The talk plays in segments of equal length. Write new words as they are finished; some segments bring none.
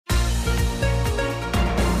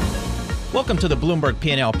Welcome to the Bloomberg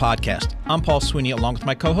P&L podcast. I'm Paul Sweeney along with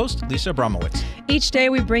my co-host, Lisa Abramowitz. Each day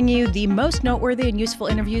we bring you the most noteworthy and useful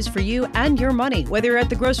interviews for you and your money, whether you're at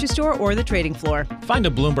the grocery store or the trading floor. Find a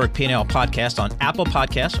Bloomberg P&L podcast on Apple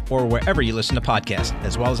Podcasts or wherever you listen to podcasts,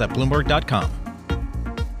 as well as at Bloomberg.com.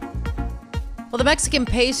 Well, the Mexican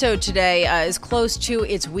peso today is close to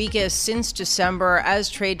its weakest since December as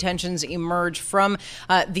trade tensions emerge from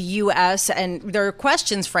the U.S. And there are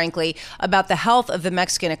questions, frankly, about the health of the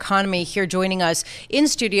Mexican economy. Here joining us in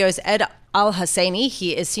studio is Ed Al-Husseini.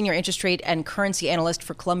 He is senior interest rate and currency analyst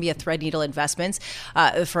for Columbia Threadneedle Investments.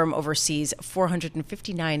 The firm oversees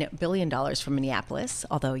 $459 billion from Minneapolis,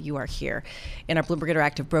 although you are here in our Bloomberg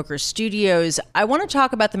Interactive Brokers studios. I want to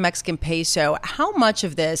talk about the Mexican peso. How much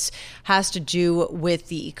of this has to do with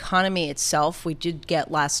the economy itself? We did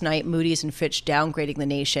get last night Moody's and Fitch downgrading the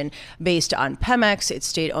nation based on Pemex, its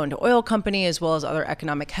state-owned oil company, as well as other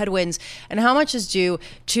economic headwinds. And how much is due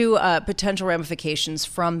to potential ramifications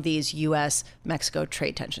from these U.S.-Mexico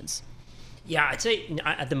trade tensions? Yeah, I'd say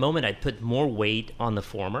at the moment I'd put more weight on the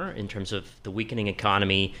former in terms of the weakening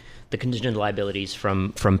economy, the contingent liabilities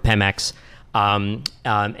from Pemex, and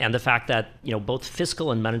the fact that both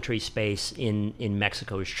fiscal and monetary space in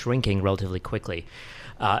Mexico is shrinking relatively quickly.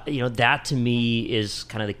 That to me is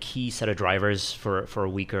kind of the key set of drivers for a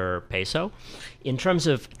weaker peso. In terms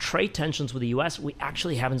of trade tensions with the U.S., we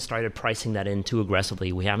actually haven't started pricing that in too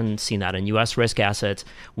aggressively. We haven't seen that in U.S. risk assets.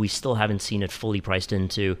 We still haven't seen it fully priced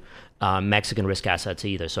into Mexican risk assets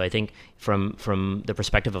either. So I think from the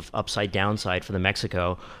perspective of upside downside for the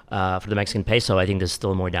Mexican peso, I think there's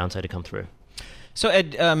still more downside to come through. So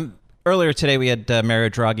Ed, earlier today we had Mario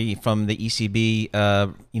Draghi from the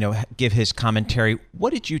ECB, give his commentary.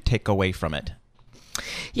 What did you take away from it?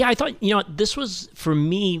 Yeah, I thought, this was, for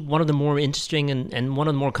me, one of the more interesting and one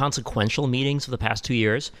of the more consequential meetings of the past 2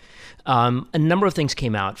 years. A number of things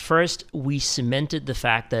came out. First, we cemented the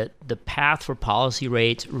fact that the path for policy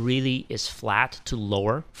rates really is flat to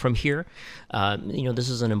lower from here. This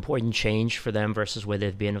is an important change for them versus where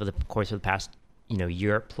they've been over the course of the past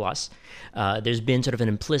year plus. There's been sort of an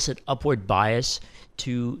implicit upward bias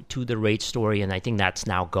to the rate story, and I think that's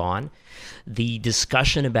now gone. The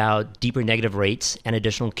discussion about deeper negative rates and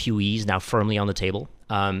additional QE is now firmly on the table,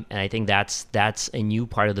 and I think that's a new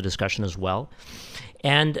part of the discussion as well.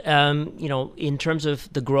 And in terms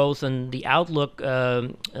of the growth and the outlook,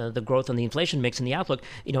 the growth and the inflation mix and the outlook,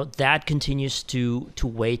 that continues to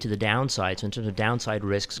weigh to the downside. So in terms of downside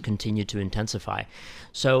risks, continue to intensify.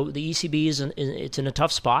 So the ECB it's in a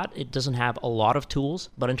tough spot. It doesn't have a lot of tools,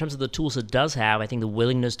 but in terms of the tools it does have, I think the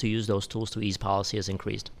willingness to use those tools to ease policy has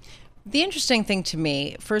increased. The interesting thing to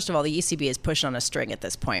me, first of all, the ECB is pushing on a string at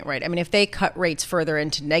this point, right? I mean, if they cut rates further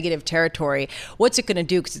into negative territory, what's it going to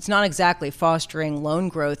do? Because it's not exactly fostering loan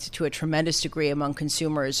growth to a tremendous degree among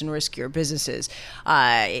consumers and riskier businesses.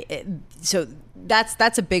 So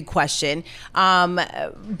that's a big question.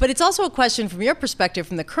 But it's also a question from your perspective,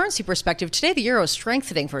 from the currency perspective. Today, the euro is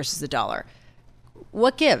strengthening versus the dollar.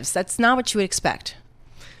 What gives? That's not what you would expect.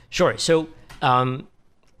 Sure. So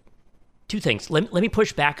two things. Let me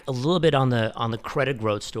push back a little bit on the credit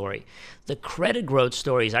growth story. The credit growth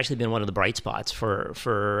story has actually been one of the bright spots for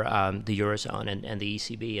the Eurozone and the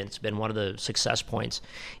ECB, and it's been one of the success points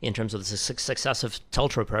in terms of the success of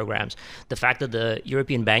TLTRO programs. The fact that the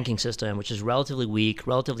European banking system, which is relatively weak,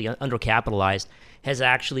 relatively undercapitalized, has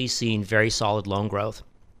actually seen very solid loan growth.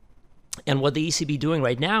 And what the ECB doing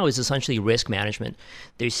right now is essentially risk management.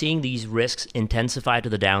 They're seeing these risks intensify to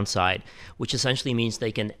the downside, which essentially means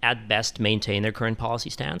they can at best maintain their current policy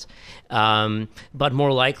stance. But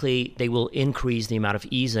more likely, they will increase the amount of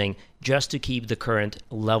easing just to keep the current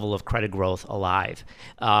level of credit growth alive.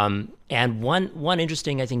 And one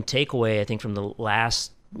interesting, I think, takeaway, from the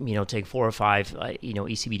last take 4 or 5,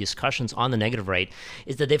 ECB discussions on the negative rate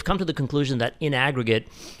is that they've come to the conclusion that in aggregate,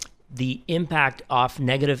 the impact of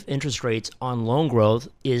negative interest rates on loan growth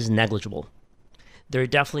is negligible. There are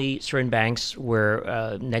definitely certain banks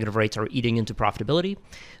where negative rates are eating into profitability,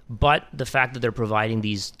 but the fact that they're providing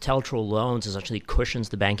these TLTRO loans essentially cushions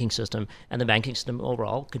the banking system, and the banking system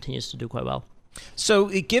overall continues to do quite well. So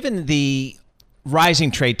given the rising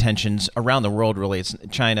trade tensions around the world, really, it's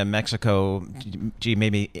China, Mexico,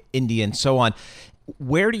 maybe India, and so on,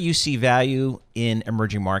 where do you see value in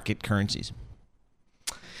emerging market currencies?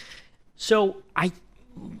 So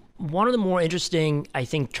one of the more interesting, I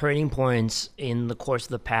think, turning points in the course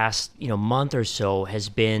of the past, month or so has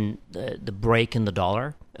been the break in the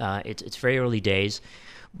dollar. It's very early days,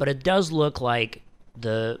 but it does look like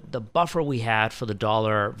the buffer we had for the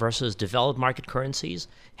dollar versus developed market currencies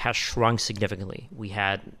has shrunk significantly. We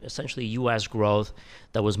had essentially U.S. growth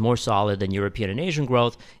that was more solid than European and Asian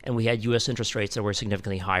growth, and we had U.S. interest rates that were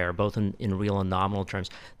significantly higher, both in real and nominal terms.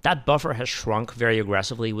 That buffer has shrunk very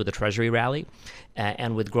aggressively with the Treasury rally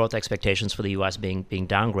and with growth expectations for the U.S. being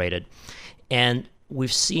downgraded. And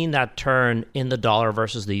we've seen that turn in the dollar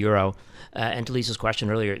versus the euro. And to Lisa's question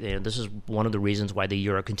earlier, this is one of the reasons why the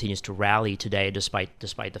euro continues to rally today, despite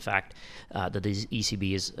the fact that the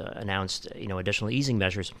ECB has announced additional easing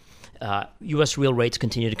measures. U.S. real rates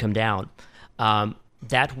continue to come down.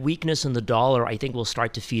 That weakness in the dollar, I think, will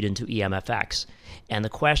start to feed into EMFX. And the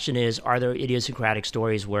question is, are there idiosyncratic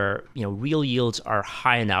stories where real yields are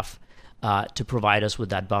high enough to provide us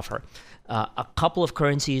with that buffer? A couple of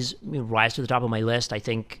currencies rise to the top of my list. I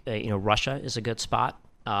think Russia is a good spot.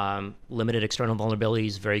 Limited external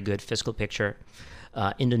vulnerabilities, very good fiscal picture.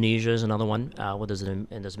 Indonesia is another one where there's been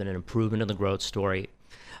an improvement in the growth story.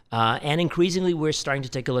 And increasingly, we're starting to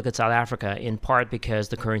take a look at South Africa, in part because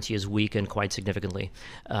the currency has weakened quite significantly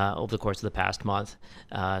over the course of the past month.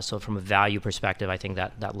 So from a value perspective, I think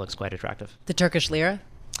that looks quite attractive. The Turkish lira?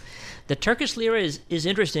 The Turkish lira is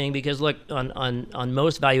interesting because, look, on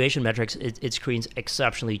most valuation metrics, it screens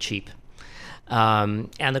exceptionally cheap.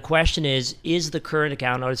 And the question is the current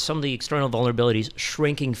account or some of the external vulnerabilities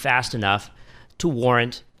shrinking fast enough to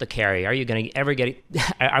warrant the carry? Are you going to ever get?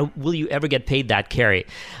 Will you ever get paid that carry?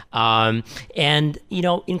 And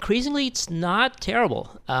increasingly, it's not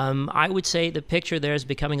terrible. I would say the picture there is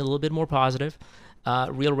becoming a little bit more positive.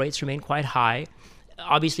 Real rates remain quite high.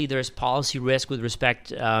 Obviously, there's policy risk with respect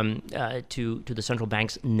to the central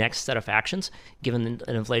bank's next set of actions. Given that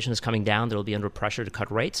inflation is coming down, they'll be under pressure to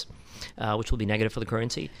cut rates, which will be negative for the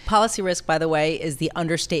currency. Policy risk, by the way, is the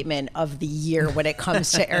understatement of the year when it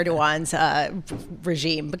comes to Erdogan's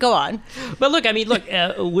regime. But go on. But look,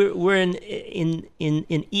 we're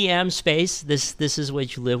in EM space. This is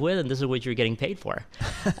what you live with, and this is what you're getting paid for.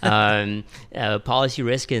 Policy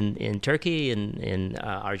risk in Turkey, in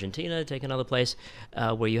Argentina, take another place.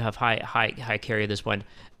 Where you have high carry at this point.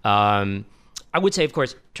 I would say, of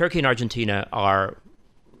course, Turkey and Argentina are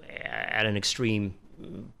at an extreme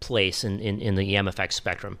place in the EMFX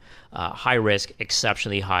spectrum. High risk,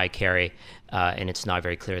 exceptionally high carry, and it's not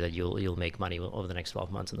very clear that you'll make money over the next 12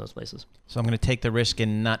 months in those places. So I'm going to take the risk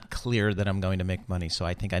and not clear that I'm going to make money. So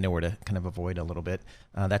I think I know where to kind of avoid a little bit.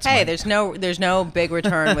 There's no big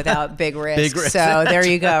return without big risk. Big risk. So there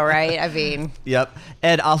you go, right? Yep.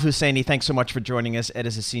 Ed Al-Husseini, thanks so much for joining us. Ed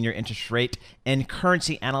is a senior interest rate and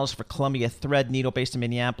currency analyst for Columbia Threadneedle, based in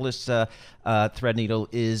Minneapolis. Threadneedle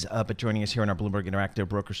is but joining us here in our Bloomberg Interactive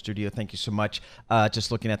Broker Studio. Thank you so much.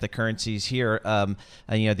 Just looking at the currencies here,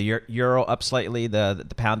 the euro up slightly, the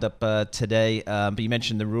pound up today. But you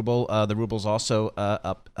mentioned the ruble. The ruble's also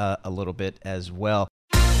up a little bit as well.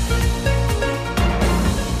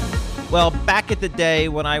 Well, back at the day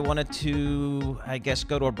when I wanted to,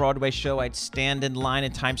 go to a Broadway show, I'd stand in line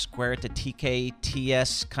in Times Square at the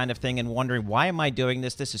TKTS kind of thing and wondering, why am I doing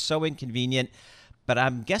this? This is so inconvenient. But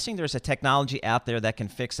I'm guessing there's a technology out there that can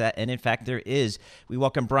fix that. And in fact, there is. We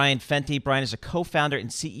welcome Brian Fenty. Brian is a co-founder and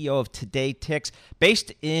CEO of Today Ticks,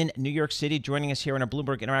 based in New York City, joining us here in our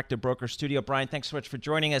Bloomberg Interactive Broker Studio. Brian, thanks so much for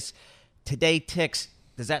joining us. Today Ticks,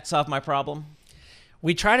 does that solve my problem?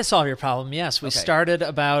 We try to solve your problem, yes. We Okay. started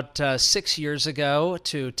about 6 years ago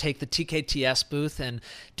to take the TKTS booth and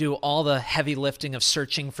do all the heavy lifting of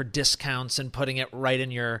searching for discounts and putting it right in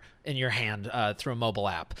your hand through a mobile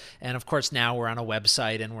app. And of course, now we're on a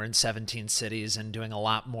website and we're in 17 cities and doing a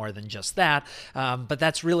lot more than just that. But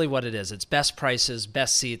that's really what it is. It's best prices,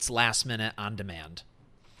 best seats, last minute, on demand.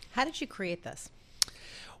 How did you create this?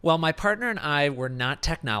 Well, my partner and I were not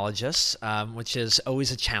technologists, which is always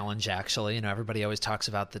a challenge, actually. Everybody always talks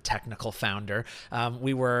about the technical founder.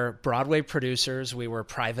 We were Broadway producers. We were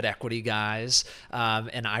private equity guys.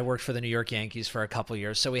 And I worked for the New York Yankees for a couple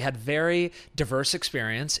years. So we had very diverse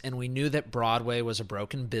experience, and we knew that Broadway was a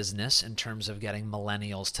broken business in terms of getting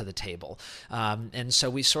millennials to the table. And so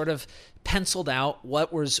we sort of penciled out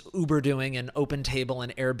what was Uber doing and OpenTable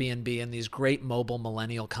and Airbnb and these great mobile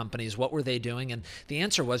millennial companies. What were they doing? And the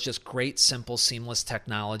answer was just great, simple, seamless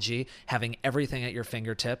technology, having everything at your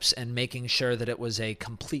fingertips and making sure that it was a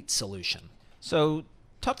complete solution. So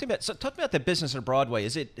talk to me about the business of Broadway.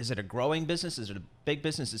 Is it a growing business? Is it a big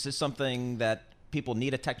business? Is this something that people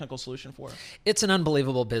need a technical solution for? It's an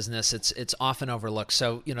unbelievable business. It's often overlooked.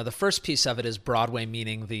 So, the first piece of it is Broadway,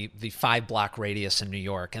 meaning the 5-block radius in New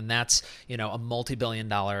York. And that's, a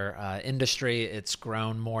multi-billion-dollar industry. It's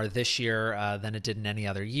grown more this year than it did in any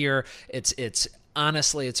other year. It's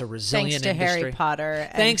honestly, it's a resilient thanks to industry. Harry Potter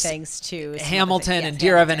and thanks to Hamilton and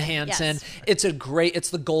Dear Evan Hansen. Yes. It's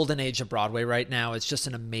the golden age of Broadway right now. It's just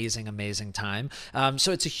an amazing, amazing time.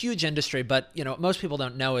 So it's a huge industry, but what most people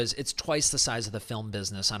don't know is it's twice the size of the film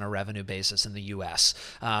business on a revenue basis in the U.S.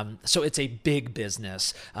 So it's a big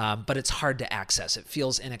business, but it's hard to access. It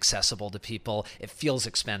feels inaccessible to people. It feels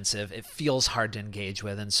expensive. It feels hard to engage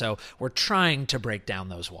with. And so we're trying to break down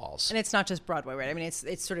those walls. And it's not just Broadway, right? I mean,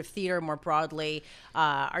 it's sort of theater more broadly.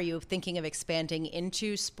 Are you thinking of expanding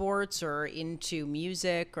into sports or into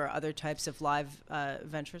music or other types of live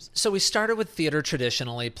ventures? So we started with theater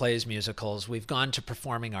traditionally, plays, musicals. We've gone to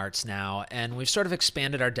performing arts now, and we've sort of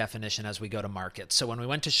expanded our definition as we go to market. So when we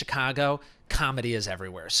went to Chicago, comedy is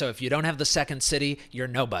everywhere. So if you don't have the Second City, you're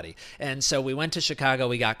nobody. And so we went to Chicago,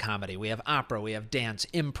 we got comedy. We have opera, we have dance,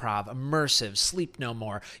 improv, immersive, Sleep No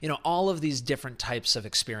More, all of these different types of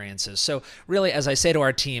experiences. So really, as I say to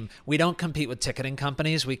our team, we don't compete with ticketing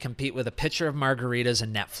companies. We compete with a pitcher of margaritas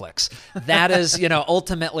and Netflix. That is,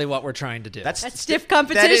 ultimately what we're trying to do. That's stiff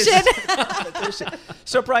competition.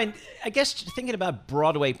 So Brian, I guess thinking about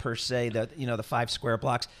Broadway per se, the 5 square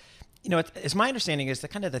blocks, as my understanding is that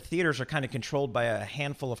kind of the theaters are kind of controlled by a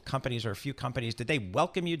handful of companies or a few companies. Did they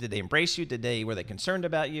welcome you? Did they embrace you? Were they concerned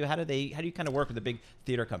about you? How do you kind of work with the big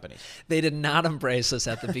theater companies? They did not embrace us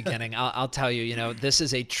at the beginning. I'll tell you, this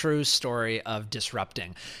is a true story of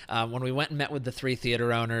disrupting. When we went and met with the 3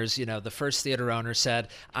 theater owners, the first theater owner said,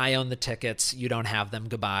 "I own the tickets. You don't have them.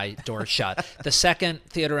 Goodbye. Door shut." The second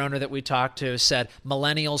theater owner that we talked to said,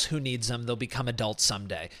 "Millennials, who needs them? They'll become adults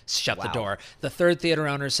someday." Shut the door. The third theater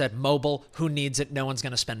owner said, "Mobile, who needs it? No one's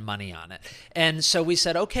going to spend money on it." And so we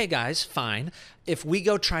said, "Okay, guys, fine. If we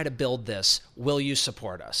go try to build this, will you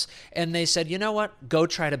support us?" And they said, "You know what? Go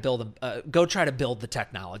try to build the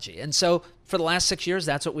technology." And so for the last 6 years,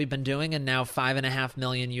 that's what we've been doing. And now 5.5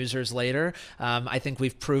 million users later, I think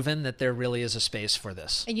we've proven that there really is a space for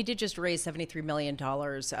this. And you did just raise $73 million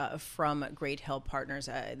from Great Hill Partners,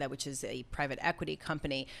 which is a private equity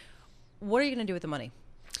company. What are you going to do with the money?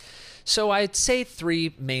 So I'd say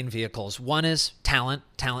 3 main vehicles. One is talent.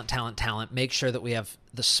 Make sure that we have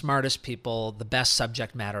the smartest people, the best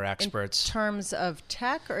subject matter experts. In terms of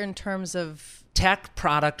tech or in terms of? Tech,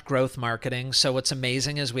 product, growth, marketing. So what's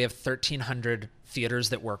amazing is we have 1,300 theaters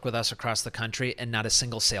that work with us across the country and not a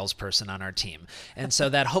single salesperson on our team. And so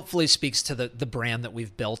that hopefully speaks to the brand that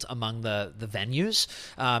we've built among the venues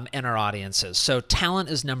and our audiences. So talent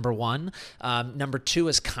is number 1. Number 2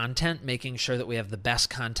 is content, making sure that we have the best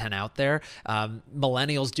content out there.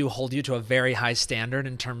 Millennials do hold you to a very high standard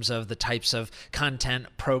in terms of the types of content,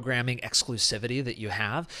 programming, exclusivity that you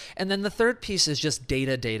have. And then the third piece is just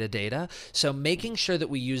data. So making sure that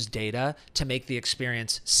we use data to make the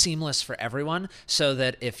experience seamless for everyone, so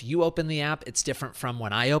that if you open the app, it's different from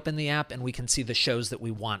when I open the app, and we can see the shows that we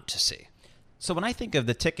want to see. So when I think of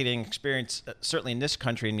the ticketing experience, certainly in this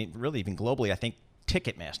country and really even globally, I think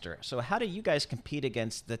Ticketmaster. So how do you guys compete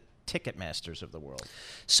against the Ticketmasters of the world?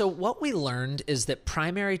 So what we learned is that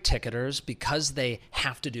primary ticketers, because they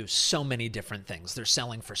have to do so many different things, they're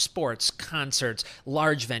selling for sports, concerts,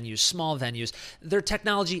 large venues, small venues, their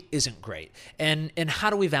technology isn't great. And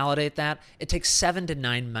how do we validate that? It takes 7 to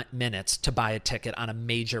 9 minutes to buy a ticket on a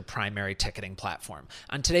major primary ticketing platform.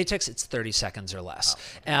 On Today Tix, it's 30 seconds or less.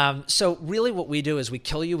 Oh. So really what we do is we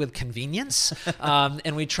kill you with convenience,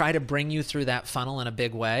 and we try to bring you through that funnel in a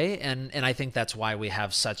big way. And I think that's why we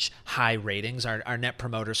have such high ratings. Our net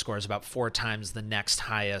promoter score is about 4 times the next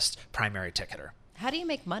highest primary ticketer. How do you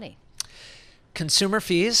make money? Consumer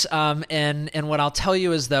fees, and what I'll tell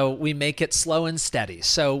you is, though, we make it slow and steady.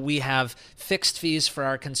 So we have fixed fees for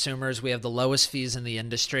our consumers. We have the lowest fees in the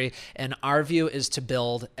industry, and our view is to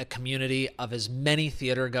build a community of as many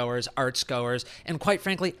theater goers, arts goers, and quite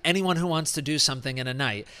frankly, anyone who wants to do something in a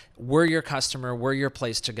night. We're your customer, we're your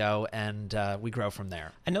place to go, and we grow from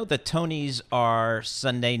there. I know the Tonys are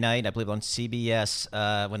Sunday night, I believe on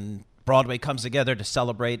CBS, when Broadway comes together to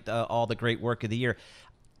celebrate all the great work of the year.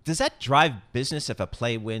 Does that drive business if a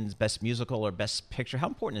play wins Best Musical or Best Picture? How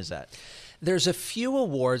important is that? There's a few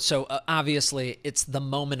awards. So obviously, it's the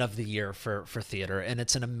moment of the year for theater, and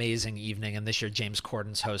it's an amazing evening. And this year, James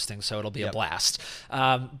Corden's hosting, so it'll be a blast.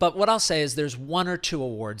 But what I'll say is there's 1 or 2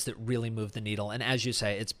 awards that really move the needle. And as you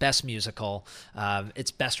say, it's Best Musical, it's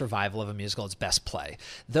Best Revival of a Musical, it's Best Play.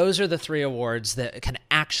 Those are the 3 awards that can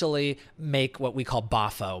actually make what we call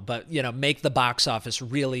BOFO, but make the box office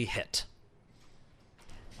really hit.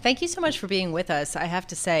 Thank you so much for being with us. I have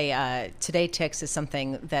to say, Today Ticks is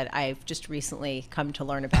something that I've just recently come to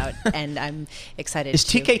learn about, and I'm excited. Is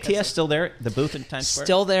TKTS still there, the booth in Times Square?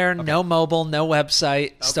 Still there, okay. No mobile, no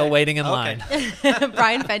website, still waiting in line.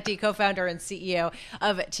 Brian Fenty, co-founder and CEO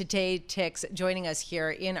of Today Ticks, joining us here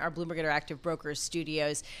in our Bloomberg Interactive Brokers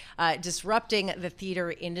studios, disrupting the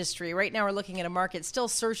theater industry. Right now we're looking at a market still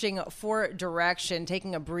searching for direction,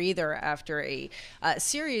 taking a breather after a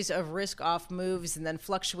series of risk-off moves and then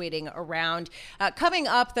fluctuating around. Coming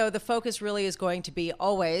up, though, the focus really is going to be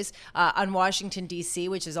always on Washington, D.C.,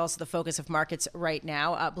 which is also the focus of markets right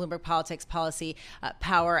now. Bloomberg Politics, Policy,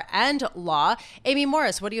 Power, and Law. Amy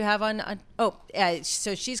Morris, what do you have on?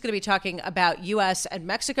 So she's going to be talking about U.S. and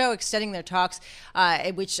Mexico extending their talks,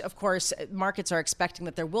 which, of course, markets are expecting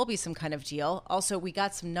that there will be some kind of deal. Also, we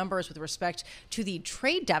got some numbers with respect to the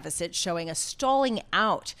trade deficit showing a stalling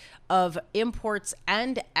out of imports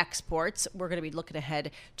and exports. We're going to be looking ahead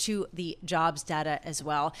to the jobs data as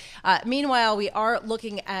well. Meanwhile, we are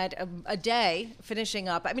looking at a day finishing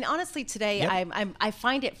up. I mean, honestly, today, Yep. I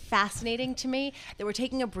find it fascinating to me that we're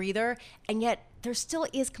taking a breather, and yet there still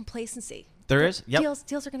is complacency. There is? Yep.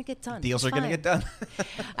 Deals are going to get done. Deals It's are going to fine. get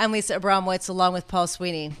done. I'm Lisa Abramowitz, along with Paul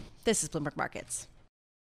Sweeney. This is Bloomberg Markets.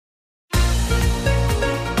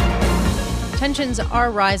 Tensions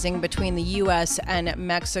are rising between the U.S. and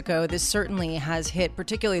Mexico. This certainly has hit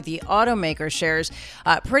particularly the automaker shares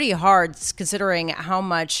pretty hard, considering how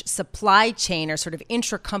much supply chain or sort of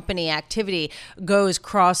intra-company activity goes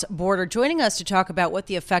cross-border. Joining us to talk about what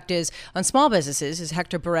the effect is on small businesses is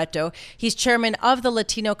Hector Barreto. He's chairman of the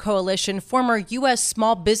Latino Coalition, former U.S.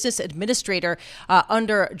 Small Business Administrator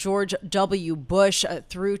under George W. Bush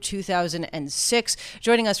through 2006.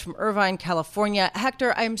 Joining us from Irvine, California.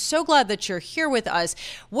 Hector, I'm so glad that you're here with us.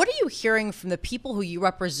 What are you hearing from the people who you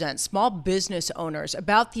represent, small business owners,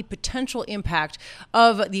 about the potential impact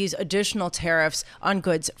of these additional tariffs on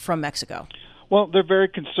goods from Mexico? Well, they're very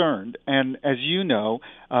concerned. And as you know,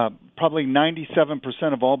 probably 97%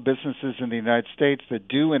 of all businesses in the United States that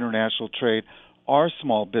do international trade are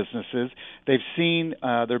small businesses. They've seen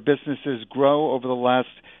their businesses grow over the last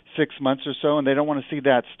 6 months or so, and they don't want to see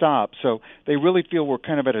that stop. So they really feel we're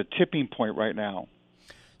kind of at a tipping point right now.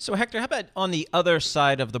 So, Hector, how about on the other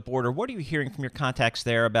side of the border? What are you hearing from your contacts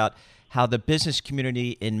there about how the business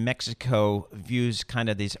community in Mexico views kind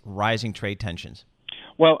of these rising trade tensions?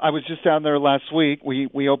 Well, I was just down there last week.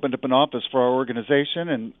 We opened up an office for our organization,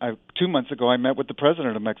 and 2 months ago I met with the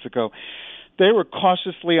president of Mexico. They were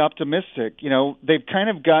cautiously optimistic. You know, they've kind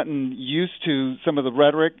of gotten used to some of the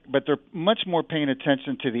rhetoric, but they're much more paying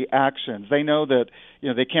attention to the actions. They know that,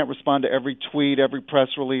 they can't respond to every tweet, every press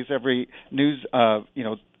release, every news,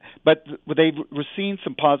 but they've seen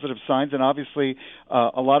some positive signs, and obviously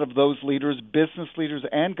a lot of those leaders, business leaders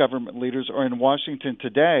and government leaders, are in Washington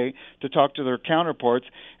today to talk to their counterparts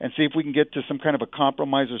and see if we can get to some kind of a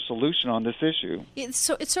compromise or solution on this issue. It's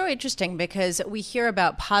so interesting because we hear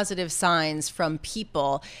about positive signs from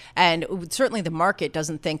people, and certainly the market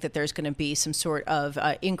doesn't think that there's going to be some sort of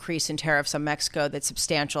increase in tariffs on Mexico that's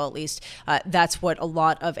substantial. At least that's what a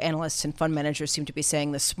lot of analysts and fund managers seem to be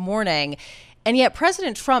saying this morning. And yet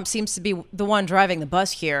President Trump seems to be the one driving the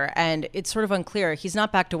bus here, and it's sort of unclear. He's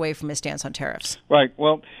not backed away from his stance on tariffs. Right.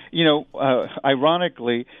 Well,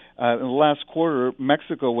 ironically, in the last quarter,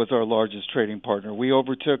 Mexico was our largest trading partner. We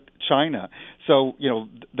overtook China. So,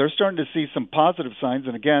 they're starting to see some positive signs.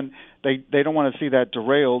 And again, they don't want to see that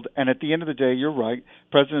derailed. And at the end of the day, you're right,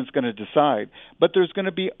 president's going to decide. But there's going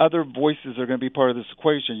to be other voices that are going to be part of this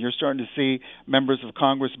equation. You're starting to see members of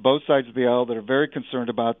Congress, both sides of the aisle, that are very concerned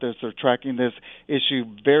about this. They're tracking this issue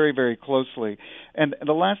very, very closely. And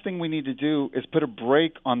the last thing we need to do is put a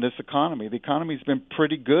brake on this economy. The economy's been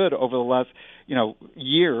pretty good over the last,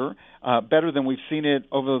 year, better than we've seen it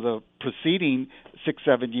over the preceding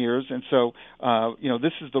 6-7 years. And so,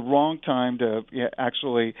 this is the wrong time to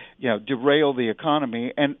actually, derail the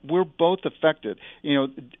economy. And we're both affected.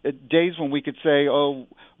 Days when we could say, oh,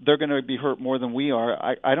 they're going to be hurt more than we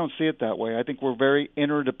are. I don't see it that way. I think we're very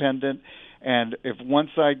interdependent. And if one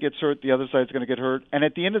side gets hurt, the other side's going to get hurt. And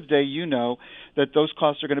at the end of the day, that those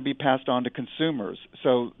costs are going to be passed on to consumers.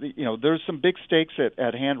 So, there's some big stakes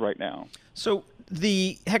at hand right now. So,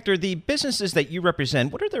 Hector, the businesses that you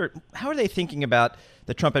represent, how are they thinking about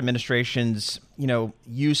the Trump administration's,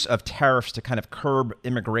 use of tariffs to kind of curb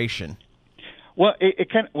immigration? Well,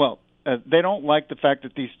 they don't like the fact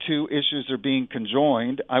that these two issues are being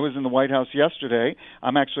conjoined. I was in the White House yesterday.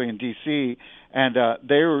 I'm actually in D.C., and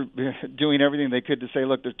they were doing everything they could to say,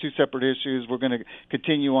 look, they're two separate issues. We're going to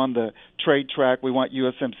continue on the trade track. We want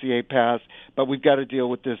USMCA passed, but we've got to deal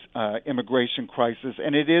with this immigration crisis,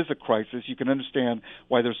 and it is a crisis. You can understand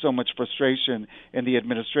why there's so much frustration in the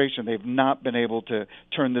administration. They've not been able to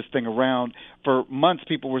turn this thing around. For months,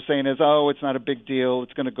 people were saying, oh, it's not a big deal.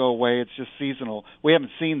 It's going to go away. It's just seasonal. We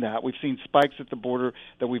haven't seen that. We've seen spikes at the border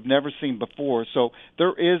that we've never seen before. So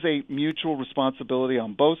there is a mutual responsibility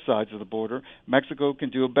on both sides of the border. Mexico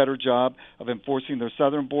can do a better job of enforcing their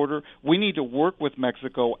southern border. We need to work with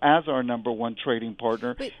Mexico as our number one trading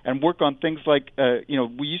partner and work on things like,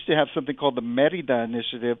 we used to have something called the Merida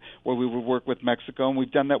Initiative where we would work with Mexico, and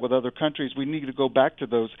we've done that with other countries. We need to go back to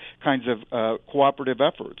those kinds of cooperative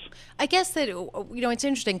efforts. I guess that, it's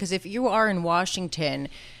interesting because if you are in Washington,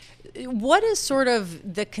 what is sort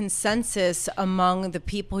of the consensus among the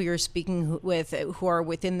people you're speaking with who are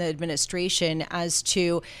within the administration as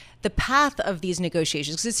to the path of these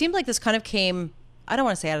negotiations? Because it seemed like this kind of came, I don't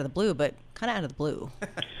want to say out of the blue, but kind of out of the blue.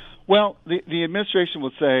 Well, the administration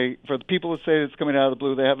will say, for the people who say it's coming out of the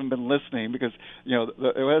blue, they haven't been listening because,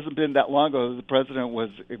 it hasn't been that long ago the president was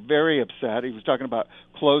very upset. He was talking about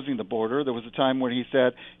closing the border. There was a time when he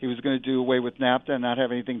said he was going to do away with NAFTA and not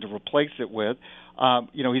have anything to replace it with.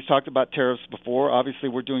 He's talked about tariffs before. Obviously,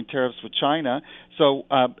 we're doing tariffs with China. So,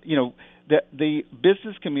 the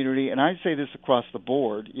business community, and I say this across the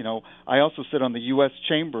board, I also sit on the U.S.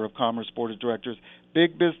 Chamber of Commerce Board of Directors.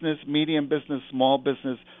 Big business, medium business, small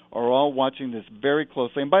business are all watching this very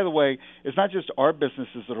closely. And by the way, it's not just our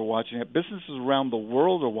businesses that are watching it. Businesses around the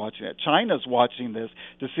world are watching it. China's watching this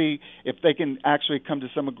to see if they can actually come to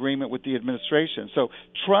some agreement with the administration. So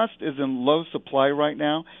trust is in low supply right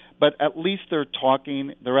now, but at least they're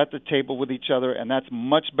talking, they're at the table with each other, and that's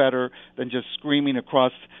much better than just screaming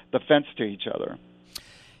across the fence to each other.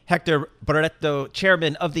 Hector Barreto,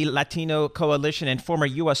 chairman of the Latino Coalition and former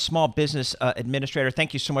U.S. Small Business Administrator,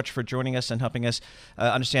 thank you so much for joining us and helping us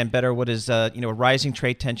understand better what is, rising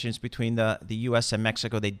trade tensions between the U.S. and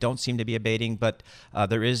Mexico. They don't seem to be abating, but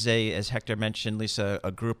there is as Hector mentioned, Lisa,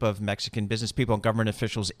 a group of Mexican business people and government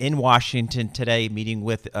officials in Washington today meeting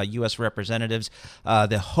with U.S. representatives.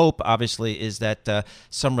 The hope, obviously, is that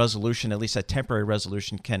some resolution, at least a temporary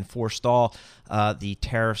resolution, can forestall the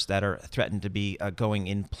tariffs that are threatened to be going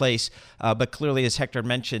in place. But clearly, as Hector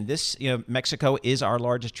mentioned, Mexico is our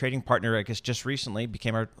largest trading partner. I guess just recently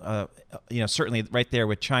became our, certainly right there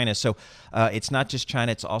with China. So it's not just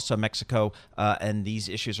China; it's also Mexico, and these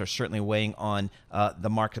issues are certainly weighing on the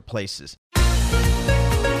marketplaces.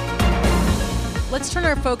 Let's turn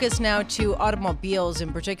our focus now to automobiles,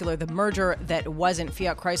 in particular the merger that wasn't.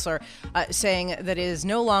 Fiat Chrysler saying that it is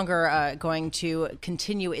no longer going to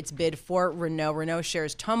continue its bid for Renault. Renault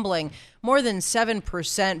shares tumbling more than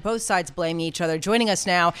 7%. Both sides blaming each other. Joining us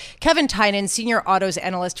now, Kevin Tynan, senior autos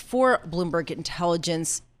analyst for Bloomberg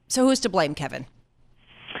Intelligence. So who's to blame, Kevin?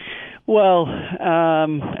 Well,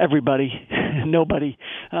 everybody, nobody.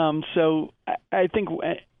 So I think...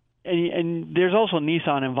 And there's also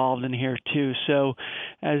Nissan involved in here too. So,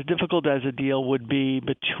 as difficult as a deal would be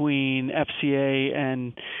between FCA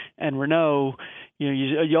and Renault,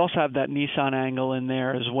 you also have that Nissan angle in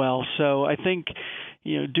there as well. So I think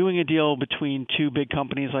doing a deal between two big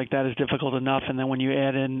companies like that is difficult enough, and then when you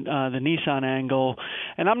add in the Nissan angle,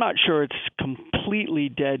 and I'm not sure it's completely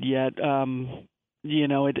dead yet.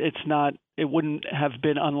 It's not. It wouldn't have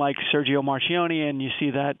been unlike Sergio Marchionne, and you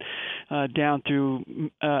see that down through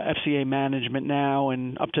FCA management now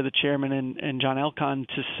and up to the chairman and John Elkann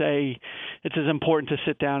to say it's as important to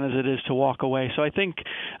sit down as it is to walk away. So I think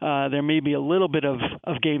there may be a little bit of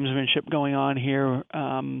gamesmanship going on here,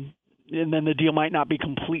 and then the deal might not be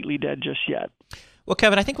completely dead just yet. Well,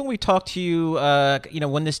 Kevin, I think when we talked to you,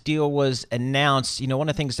 when this deal was announced, one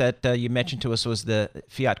of the things that you mentioned to us was the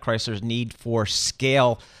Fiat Chrysler's need for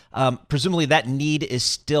scale. Presumably that need is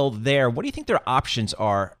still there. What do you think their options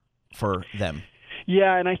are for them?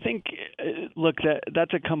 Yeah, and I think, look,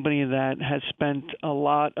 that's a company that has spent a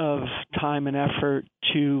lot of time and effort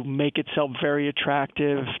to make itself very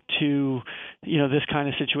attractive to, this kind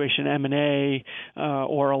of situation, M&A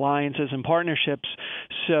or alliances and partnerships.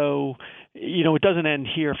 So, it doesn't end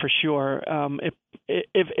here for sure.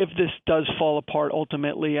 If this does fall apart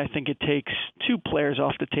ultimately, I think it takes two players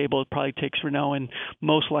off the table. It probably takes Renault and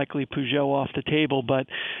most likely Peugeot off the table. But,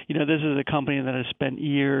 this is a company that has spent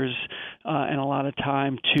years and a lot of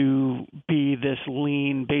time to be this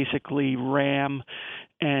lean, basically Ram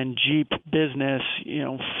and Jeep business,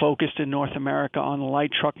 focused in North America on the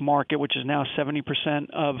light truck market, which is now 70%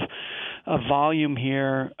 of volume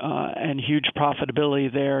here, and huge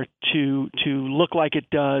profitability there to look like it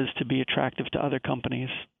does to be attractive to other companies.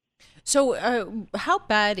 So how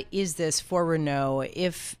bad is this for Renault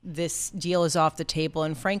if this deal is off the table?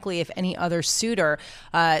 And frankly, if any other suitor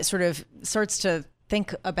sort of starts to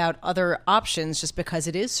think about other options just because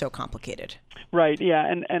it is so complicated? Right. Yeah.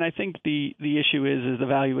 And I think the issue is the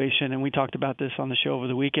valuation. And we talked about this on the show over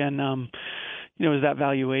the weekend. Is that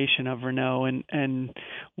valuation of Renault. And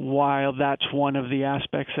while that's one of the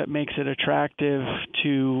aspects that makes it attractive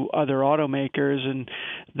to other automakers and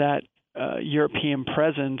that European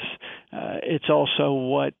presence, it's also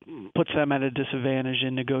what puts them at a disadvantage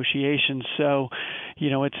in negotiations. So,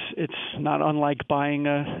 it's not unlike buying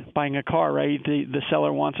a car, right? The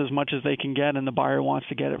seller wants as much as they can get, and the buyer wants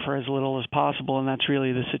to get it for as little as possible, and that's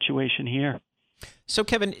really the situation here. So,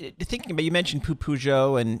 Kevin, thinking about, you mentioned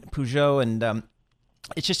Peugeot, and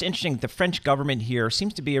it's just interesting. The French government here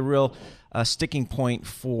seems to be a real sticking point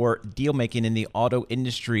for deal making in the auto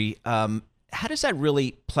industry. How does that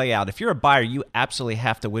really play out? If you're a buyer, you absolutely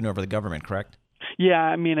have to win over the government, correct? Yeah,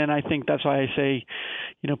 I mean, and I think that's why I say,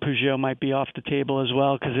 Peugeot might be off the table as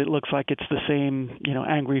well, because it looks like it's the same,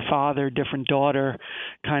 angry father, different daughter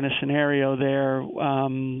kind of scenario there.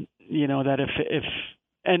 That if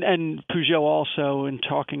and Peugeot also, in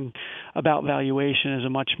talking about valuation, is a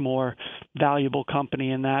much more valuable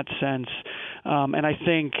company in that sense. And I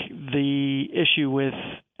think the issue with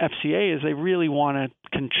FCA is they really want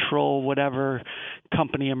to control whatever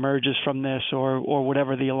company emerges from this or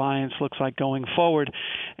whatever the alliance looks like going forward.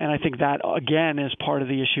 And I think that, again, is part of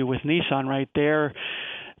the issue with Nissan, right? Their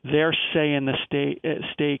say in the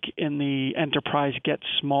stake in the enterprise gets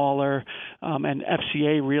smaller, and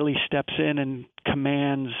FCA really steps in and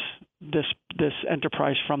commands this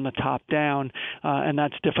enterprise from the top down, and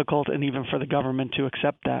that's difficult, and even for the government to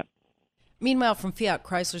accept that. Meanwhile, from Fiat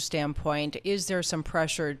Chrysler's standpoint, is there some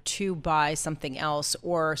pressure to buy something else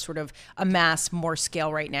or sort of amass more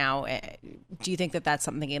scale right now? Do you think that that's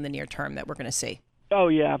something in the near term that we're going to see? Oh,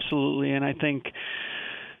 yeah, absolutely. And I think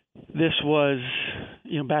this was,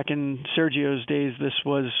 back in Sergio's days, this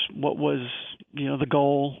was what was, the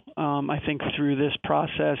goal. I think through this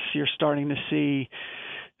process, you're starting to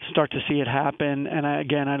start to see it happen. And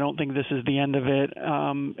I don't think this is the end of it.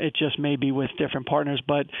 It just may be with different partners.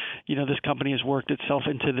 But, this company has worked itself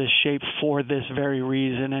into this shape for this very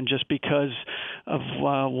reason. And just because of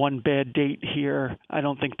one bad date here, I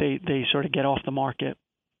don't think they sort of get off the market.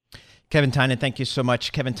 Kevin Tynan, thank you so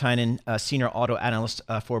much. Kevin Tynan, senior auto analyst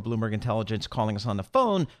for Bloomberg Intelligence, calling us on the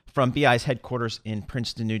phone from BI's headquarters in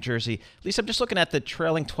Princeton, New Jersey. Lisa, I'm just looking at the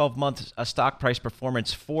trailing 12-month stock price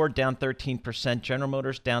performance. Ford down 13%, General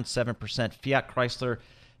Motors down 7%, Fiat Chrysler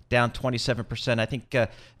down 27%. I think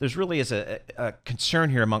there's really is a concern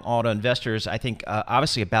here among auto investors, I think,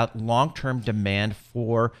 obviously about long-term demand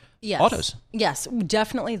for autos. Yes,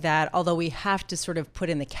 definitely that. Although we have to sort of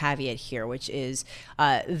put in the caveat here, which is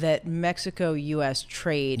that Mexico-U.S.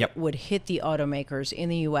 trade would hit the automakers in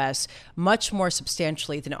the U.S. much more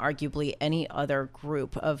substantially than arguably any other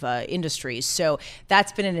group of industries. So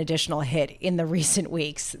that's been an additional hit in the recent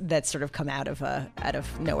weeks that's sort of come out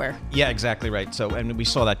of nowhere. Yeah, exactly right. So, and we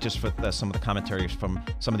saw that just with some of the commentaries from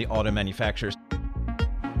some of the auto manufacturers.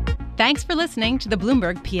 Thanks for listening to the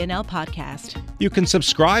Bloomberg P&L podcast. You can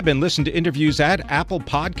subscribe and listen to interviews at Apple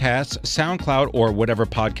Podcasts, SoundCloud, or whatever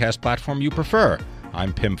podcast platform you prefer.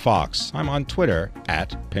 I'm Pim Fox. I'm on Twitter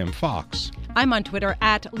at Pim Fox. I'm on Twitter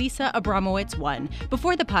at Lisa Abramowitz1.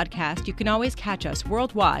 Before the podcast, you can always catch us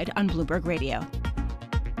worldwide on Bloomberg Radio.